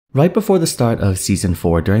Right before the start of Season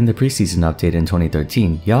 4 during the preseason update in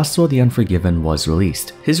 2013, Yasuo the Unforgiven was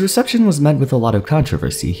released. His reception was met with a lot of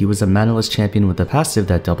controversy. He was a manaless champion with a passive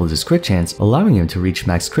that doubled his crit chance, allowing him to reach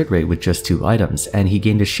max crit rate with just 2 items, and he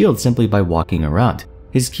gained a shield simply by walking around.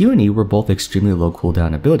 His Q and E were both extremely low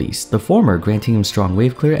cooldown abilities, the former granting him strong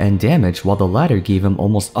wave clear and damage while the latter gave him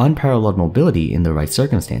almost unparalleled mobility in the right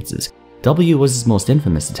circumstances. W was his most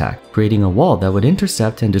infamous attack, creating a wall that would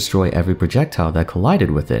intercept and destroy every projectile that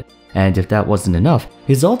collided with it. And if that wasn't enough,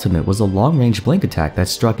 his ultimate was a long-range blink attack that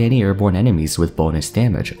struck any airborne enemies with bonus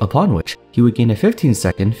damage, upon which he would gain a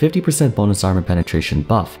 15-second 50% bonus armor penetration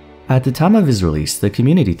buff. At the time of his release, the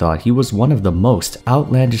community thought he was one of the most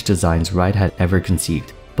outlandish designs Riot had ever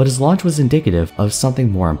conceived, but his launch was indicative of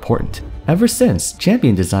something more important. Ever since,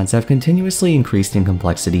 champion designs have continuously increased in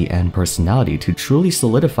complexity and personality to truly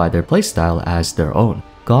solidify their playstyle as their own.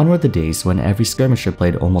 Gone were the days when every skirmisher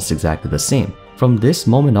played almost exactly the same. From this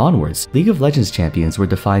moment onwards, League of Legends champions were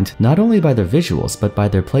defined not only by their visuals but by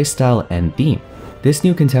their playstyle and theme. This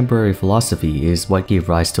new contemporary philosophy is what gave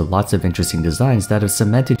rise to lots of interesting designs that have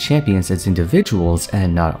cemented champions as individuals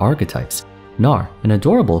and not archetypes. Gnar, an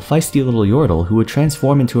adorable, feisty little Yordle who would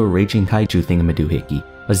transform into a raging kaiju thingamadoohickey.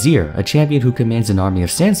 Azir, a champion who commands an army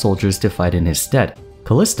of sand soldiers to fight in his stead.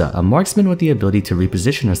 Kalista, a marksman with the ability to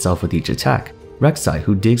reposition herself with each attack. Rek'Sai,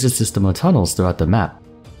 who digs a system of tunnels throughout the map.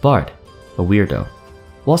 Bard, a weirdo.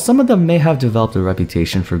 While some of them may have developed a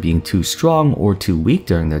reputation for being too strong or too weak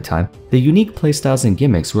during their time, the unique playstyles and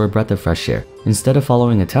gimmicks were a breath of fresh air. Instead of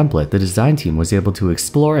following a template, the design team was able to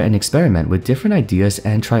explore and experiment with different ideas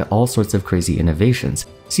and try all sorts of crazy innovations.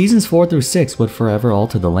 Seasons 4 through 6 would forever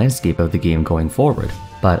alter the landscape of the game going forward.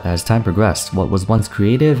 But as time progressed, what was once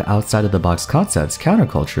creative, outside-of-the-box concepts,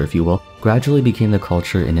 counterculture if you will, gradually became the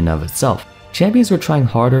culture in and of itself. Champions were trying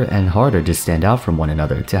harder and harder to stand out from one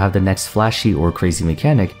another, to have the next flashy or crazy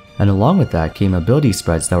mechanic, and along with that came ability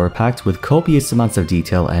spreads that were packed with copious amounts of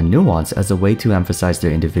detail and nuance as a way to emphasize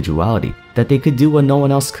their individuality, that they could do what no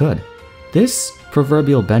one else could. This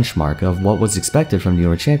proverbial benchmark of what was expected from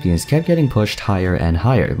newer champions kept getting pushed higher and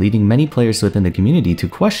higher, leading many players within the community to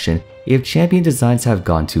question if champion designs have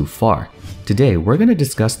gone too far. Today, we're going to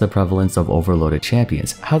discuss the prevalence of overloaded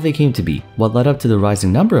champions, how they came to be, what led up to the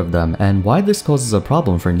rising number of them, and why this poses a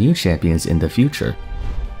problem for new champions in the future.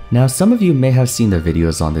 Now, some of you may have seen the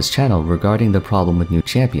videos on this channel regarding the problem with new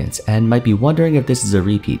champions, and might be wondering if this is a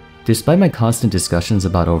repeat. Despite my constant discussions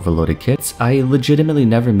about overloaded kits, I legitimately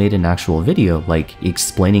never made an actual video, like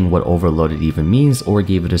explaining what overloaded even means or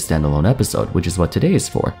gave it a standalone episode, which is what today is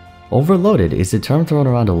for. Overloaded is a term thrown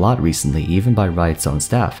around a lot recently, even by Riot's own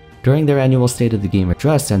staff. During their annual State of the Game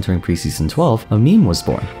address entering preseason 12, a meme was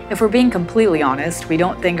born. If we're being completely honest, we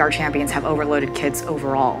don't think our champions have overloaded kits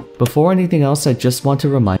overall. Before anything else, I just want to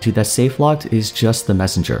remind you that SafeLocked is just the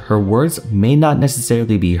messenger. Her words may not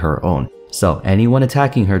necessarily be her own. So anyone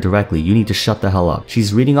attacking her directly, you need to shut the hell up.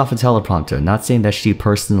 She's reading off a teleprompter, not saying that she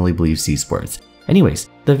personally believes these words. Anyways,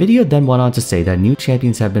 the video then went on to say that new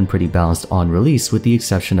champions have been pretty balanced on release with the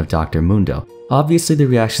exception of Dr. Mundo. Obviously, the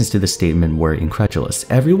reactions to the statement were incredulous.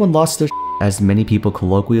 Everyone lost their as many people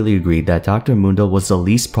colloquially agreed that Dr. Mundo was the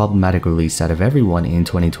least problematic release out of everyone in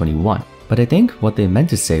 2021. But I think what they meant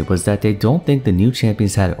to say was that they don't think the new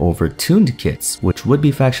champions had overtuned kits, which would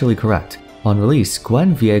be factually correct. On release,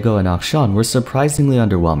 Gwen, Viego, and Akshan were surprisingly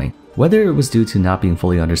underwhelming. Whether it was due to not being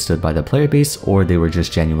fully understood by the player base or they were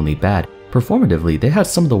just genuinely bad, performatively they had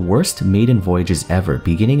some of the worst maiden voyages ever,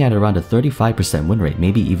 beginning at around a 35% win rate,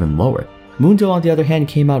 maybe even lower. Mundo on the other hand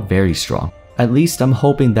came out very strong. At least I'm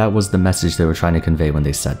hoping that was the message they were trying to convey when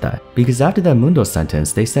they said that. Because after that Mundo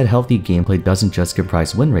sentence, they said healthy gameplay doesn't just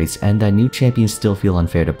comprise win rates and that new champions still feel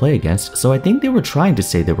unfair to play against, so I think they were trying to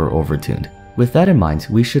say they were overtuned. With that in mind,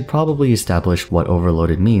 we should probably establish what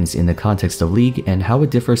overloaded means in the context of League and how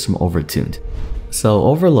it differs from overtuned. So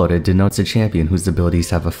overloaded denotes a champion whose abilities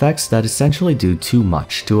have effects that essentially do too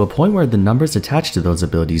much, to a point where the numbers attached to those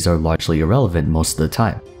abilities are largely irrelevant most of the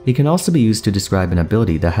time. It can also be used to describe an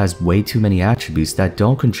ability that has way too many attributes that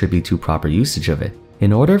don't contribute to proper usage of it.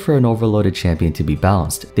 In order for an overloaded champion to be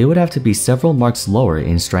balanced, they would have to be several marks lower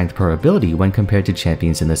in strength per ability when compared to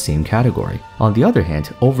champions in the same category. On the other hand,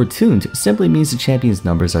 overtuned simply means the champion's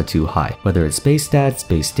numbers are too high, whether it's base stats,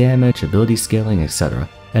 base damage, ability scaling, etc.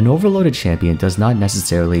 An overloaded champion does not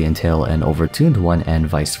necessarily entail an overtuned one and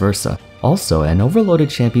vice versa. Also, an overloaded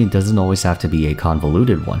champion doesn't always have to be a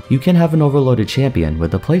convoluted one. You can have an overloaded champion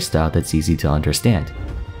with a playstyle that's easy to understand.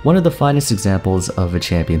 One of the finest examples of a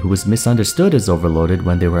champion who was misunderstood as overloaded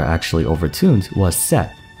when they were actually overtuned was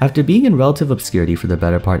Sett. After being in relative obscurity for the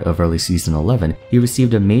better part of early Season 11, he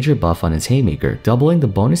received a major buff on his Haymaker, doubling the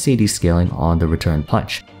bonus AD scaling on the return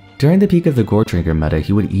punch. During the peak of the Gore Drinker meta,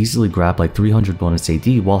 he would easily grab like 300 bonus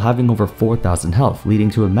AD while having over 4000 health,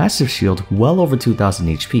 leading to a massive shield well over 2000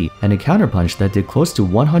 HP and a counterpunch that did close to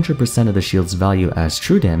 100% of the shield's value as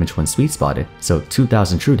true damage when sweet spotted, so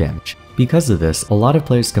 2000 true damage. Because of this, a lot of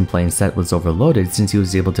players complained Set was overloaded since he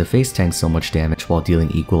was able to face tank so much damage while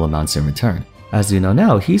dealing equal amounts in return. As we know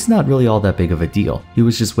now, he's not really all that big of a deal. He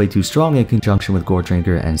was just way too strong in conjunction with Gore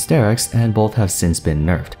Drinker and Sterak's, and both have since been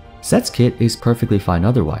nerfed. Set's kit is perfectly fine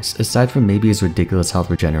otherwise. Aside from maybe his ridiculous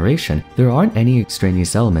health regeneration, there aren't any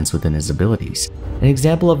extraneous elements within his abilities. An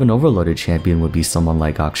example of an overloaded champion would be someone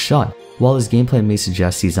like Akshan. While his gameplay may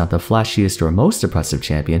suggest he's not the flashiest or most oppressive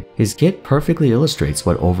champion, his kit perfectly illustrates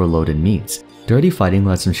what overloaded means. Dirty Fighting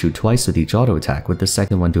lets him shoot twice with each auto attack, with the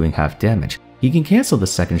second one doing half damage. He can cancel the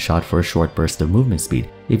second shot for a short burst of movement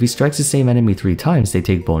speed. If he strikes the same enemy 3 times, they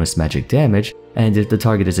take bonus magic damage, and if the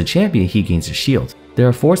target is a champion, he gains a shield. There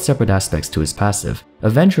are 4 separate aspects to his passive.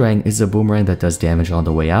 Avengerang is a boomerang that does damage on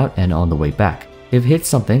the way out and on the way back. If it hits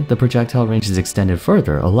something, the projectile range is extended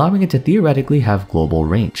further, allowing it to theoretically have global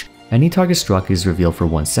range. Any target struck is revealed for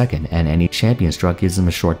 1 second, and any champion struck gives him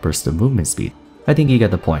a short burst of movement speed. I think you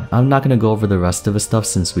get the point. I'm not going to go over the rest of his stuff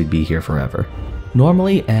since we'd be here forever.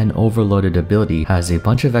 Normally, an overloaded ability has a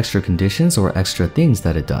bunch of extra conditions or extra things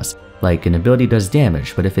that it does. Like, an ability does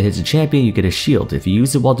damage, but if it hits a champion, you get a shield. If you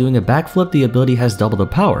use it while doing a backflip, the ability has double the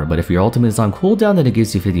power, but if your ultimate is on cooldown, then it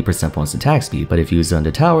gives you 50% bonus attack speed. But if you use it on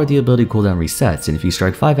the tower, the ability cooldown resets, and if you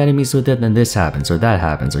strike 5 enemies with it, then this happens, or that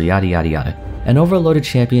happens, or yada yada yada. An overloaded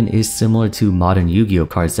champion is similar to modern Yu-Gi-Oh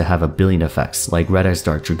cards that have a billion effects, like Red Eye's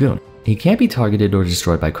Dark Dragoon. It can't be targeted or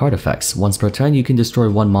destroyed by card effects. Once per turn, you can destroy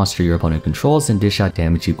 1 monster your opponent controls and dish out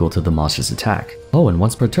damage equal to the monster's attack. Oh, and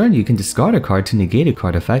once per turn, you can discard a card to negate a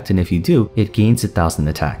card effect, and if you do, it gains 1000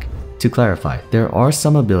 attack. To clarify, there are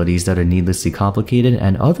some abilities that are needlessly complicated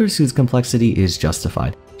and others whose complexity is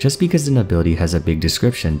justified. Just because an ability has a big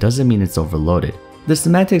description doesn't mean it's overloaded. The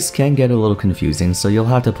semantics can get a little confusing, so you'll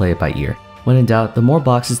have to play it by ear. When in doubt, the more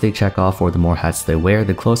boxes they check off or the more hats they wear,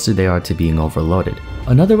 the closer they are to being overloaded.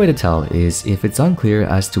 Another way to tell is if it's unclear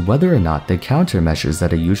as to whether or not the countermeasures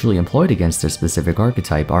that are usually employed against their specific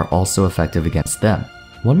archetype are also effective against them.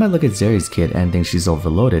 One might look at Zeri's kit and think she's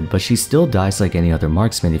overloaded, but she still dies like any other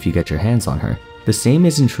marksman if you get your hands on her. The same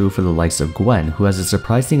isn't true for the likes of Gwen, who has a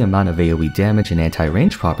surprising amount of AoE damage and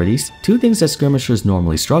anti-range properties, 2 things that skirmishers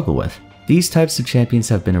normally struggle with. These types of champions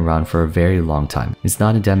have been around for a very long time. It's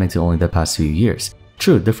not endemic to only the past few years.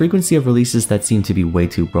 True, the frequency of releases that seem to be way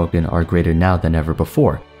too broken are greater now than ever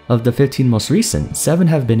before. Of the 15 most recent, 7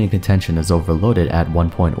 have been in contention as overloaded at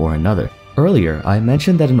one point or another. Earlier, I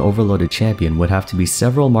mentioned that an overloaded champion would have to be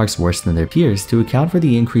several marks worse than their peers to account for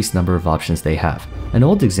the increased number of options they have. An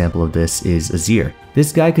old example of this is Azir.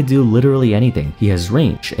 This guy could do literally anything. He has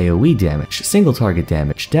range, AoE damage, single target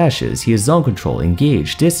damage, dashes, he has zone control,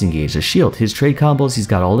 engage, disengage, a shield, his trade combos, he's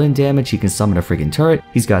got all-in damage, he can summon a friggin' turret,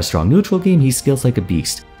 he's got a strong neutral game, he skills like a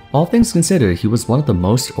beast. All things considered, he was one of the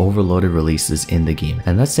most overloaded releases in the game,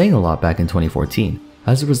 and that's saying a lot back in 2014.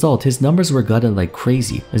 As a result, his numbers were gutted like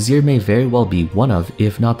crazy. Azir may very well be one of,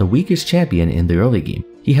 if not the weakest champion in the early game.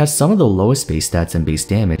 He has some of the lowest base stats and base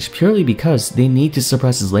damage purely because they need to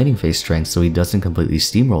suppress his laning phase strength so he doesn't completely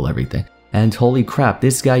steamroll everything. And holy crap,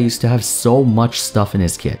 this guy used to have so much stuff in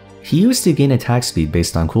his kit. He used to gain attack speed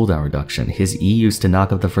based on cooldown reduction, his E used to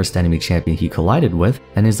knock up the first enemy champion he collided with,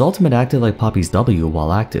 and his ultimate acted like Poppy's W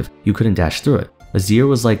while active. You couldn't dash through it. Azir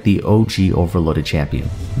was like the OG overloaded champion.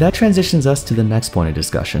 That transitions us to the next point of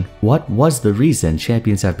discussion. What was the reason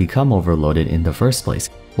champions have become overloaded in the first place?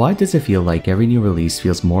 Why does it feel like every new release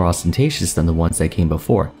feels more ostentatious than the ones that came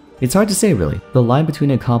before? It's hard to say really. The line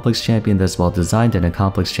between a complex champion that's well designed and a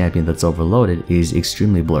complex champion that's overloaded is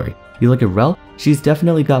extremely blurry. You look at Rel, she's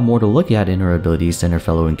definitely got more to look at in her abilities than her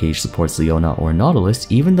fellow engaged supports Leona or Nautilus,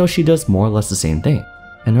 even though she does more or less the same thing.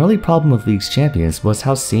 An early problem with League's champions was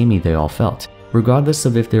how samey they all felt. Regardless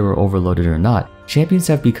of if they were overloaded or not, champions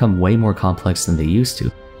have become way more complex than they used to.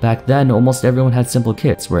 Back then, almost everyone had simple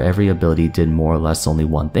kits where every ability did more or less only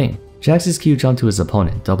one thing. Jax's Q jumped to his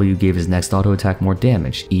opponent, W gave his next auto attack more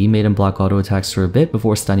damage, E made him block auto attacks for a bit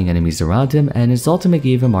before stunning enemies around him, and his ultimate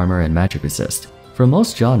gave him armor and magic resist. For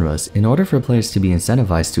most genres, in order for players to be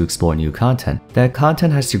incentivized to explore new content, that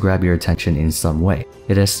content has to grab your attention in some way.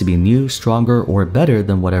 It has to be new, stronger, or better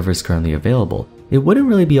than whatever is currently available. It wouldn't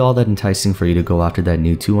really be all that enticing for you to go after that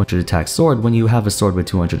new 200 attack sword when you have a sword with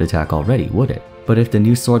 200 attack already, would it? But if the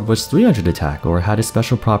new sword was 300 attack or had a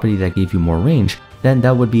special property that gave you more range, then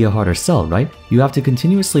that would be a harder sell, right? You have to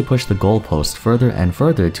continuously push the goalpost further and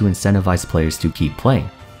further to incentivize players to keep playing.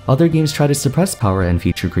 Other games try to suppress power and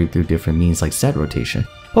feature creep through different means like set rotation.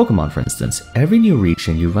 Pokemon, for instance, every new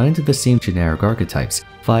region you run into the same generic archetypes: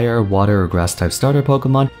 fire, water, or grass type starter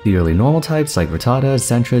Pokemon, the early normal types like Rattata,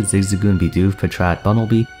 Sentra, Zigzagoon, Bidoof, Patrat,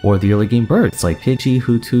 Bunnelby, or the early game birds like Pidgey,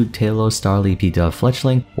 Hoothoot, Talos, Starly, Pidove,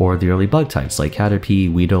 Fletchling, or the early bug types like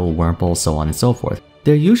Caterpie, Weedle, Wurmple, so on and so forth.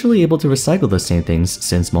 They're usually able to recycle the same things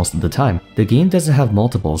since most of the time, the game doesn't have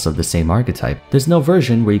multiples of the same archetype. There's no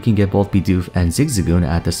version where you can get both Bidoof and Zigzagoon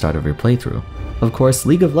at the start of your playthrough. Of course,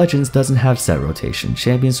 League of Legends doesn't have set rotation.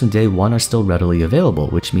 Champions from day one are still readily available,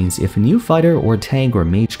 which means if a new fighter or tank or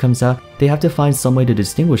mage comes out, they have to find some way to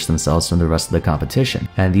distinguish themselves from the rest of the competition.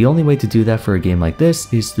 And the only way to do that for a game like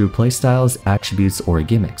this is through playstyles, attributes, or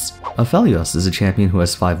gimmicks. Aphelios is a champion who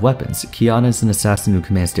has 5 weapons, Kiana is an assassin who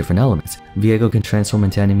commands different elements, Viego can transform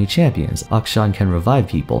into enemy champions, Akshan can revive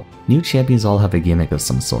people. New champions all have a gimmick of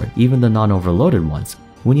some sort, even the non-overloaded ones.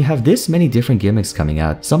 When you have this many different gimmicks coming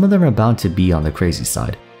out, some of them are bound to be on the crazy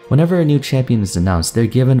side. Whenever a new champion is announced, they're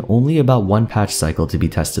given only about 1 patch cycle to be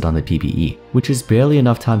tested on the PvE, which is barely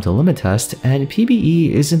enough time to limit test, and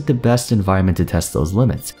PvE isn't the best environment to test those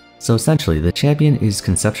limits. So essentially, the champion is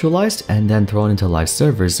conceptualized and then thrown into live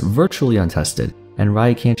servers virtually untested, and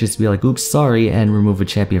Riot can't just be like, oops, sorry, and remove a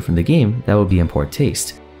champion from the game. That would be in poor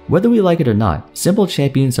taste. Whether we like it or not, simple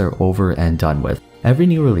champions are over and done with. Every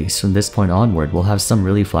new release from this point onward will have some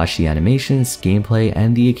really flashy animations, gameplay,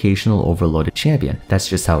 and the occasional overloaded champion. That's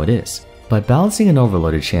just how it is. But balancing an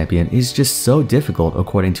overloaded champion is just so difficult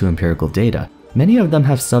according to empirical data. Many of them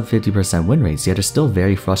have sub 50% win rates, yet are still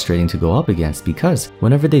very frustrating to go up against because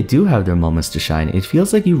whenever they do have their moments to shine, it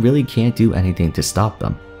feels like you really can't do anything to stop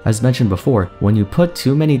them. As mentioned before, when you put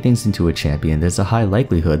too many things into a champion, there's a high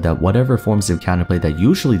likelihood that whatever forms of counterplay that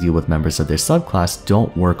usually deal with members of their subclass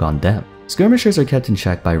don't work on them. Skirmishers are kept in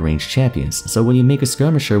check by ranged champions, so when you make a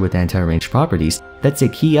skirmisher with anti-ranged properties, that's a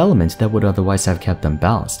key element that would otherwise have kept them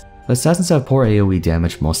balanced. Assassins have poor AoE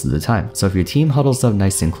damage most of the time, so if your team huddles up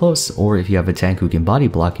nice and close, or if you have a tank who can body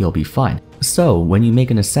block, you'll be fine. So when you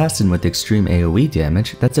make an assassin with extreme AoE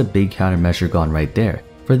damage, that's a big countermeasure gone right there.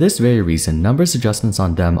 For this very reason, numbers adjustments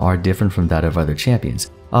on them are different from that of other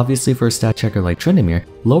champions. Obviously for a stat checker like Tryndamere,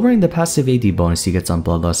 lowering the passive AD bonus he gets on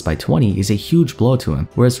Bloodlust by 20 is a huge blow to him,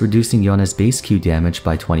 whereas reducing Yona's base Q damage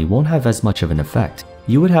by 20 won't have as much of an effect.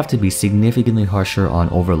 You would have to be significantly harsher on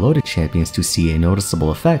overloaded champions to see a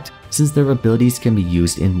noticeable effect, since their abilities can be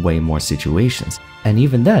used in way more situations. And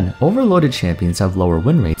even then, overloaded champions have lower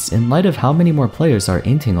win rates in light of how many more players are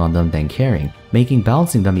inting on them than carrying, making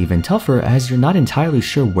balancing them even tougher as you're not entirely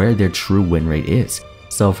sure where their true win rate is.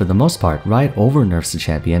 So for the most part, Riot over-nerfs the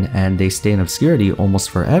champion and they stay in obscurity almost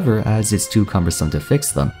forever as it's too cumbersome to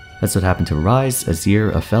fix them. That's what happened to Ryze,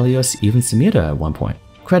 Azir, Aphelios, even Samira at one point.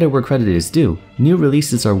 Credit where credit is due, new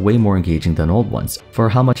releases are way more engaging than old ones. For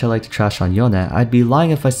how much I like to trash on Yona, I'd be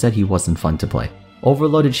lying if I said he wasn't fun to play.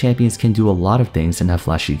 Overloaded champions can do a lot of things and have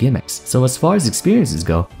flashy gimmicks, so as far as experiences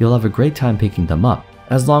go, you'll have a great time picking them up,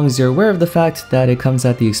 as long as you're aware of the fact that it comes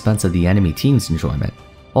at the expense of the enemy team's enjoyment.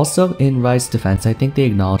 Also, in Riot's defense, I think they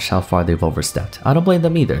acknowledged how far they've overstepped. I don't blame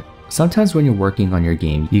them either. Sometimes when you're working on your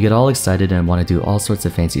game, you get all excited and want to do all sorts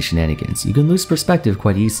of fancy shenanigans. You can lose perspective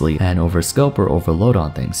quite easily and overscope or overload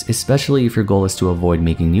on things, especially if your goal is to avoid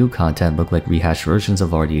making new content look like rehashed versions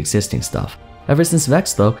of already existing stuff. Ever since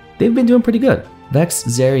Vex though, they've been doing pretty good. Vex,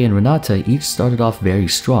 Zeri, and Renata each started off very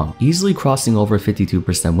strong, easily crossing over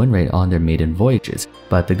 52% win rate on their maiden voyages.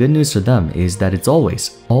 But the good news for them is that it's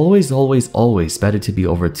always better to be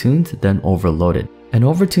overtuned than overloaded. An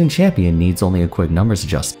overtuned champion needs only a quick numbers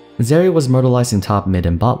adjustment. Zeri was myrtleizing top, mid,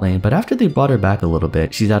 and bot lane, but after they brought her back a little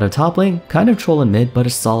bit, she's out of top lane, kind of trolling mid, but a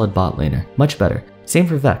solid bot laner. Much better. Same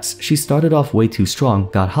for Vex. She started off way too strong,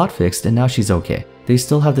 got hotfixed, and now she's okay. They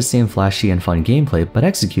still have the same flashy and fun gameplay, but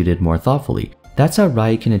executed more thoughtfully. That's how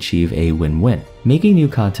Riot can achieve a win-win, making new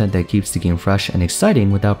content that keeps the game fresh and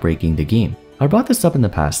exciting without breaking the game. I brought this up in the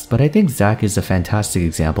past, but I think Zac is a fantastic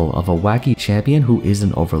example of a wacky champion who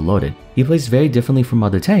isn't overloaded. He plays very differently from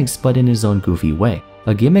other tanks, but in his own goofy way.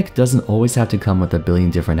 A gimmick doesn't always have to come with a billion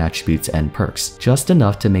different attributes and perks, just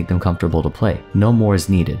enough to make them comfortable to play. No more is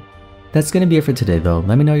needed. That's gonna be it for today though.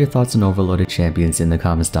 Let me know your thoughts on overloaded champions in the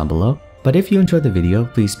comments down below. But if you enjoyed the video,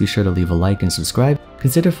 please be sure to leave a like and subscribe.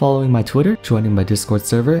 Consider following my Twitter, joining my Discord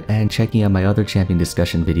server, and checking out my other champion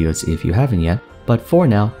discussion videos if you haven't yet. But for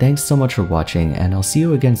now, thanks so much for watching, and I'll see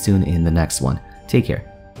you again soon in the next one. Take care.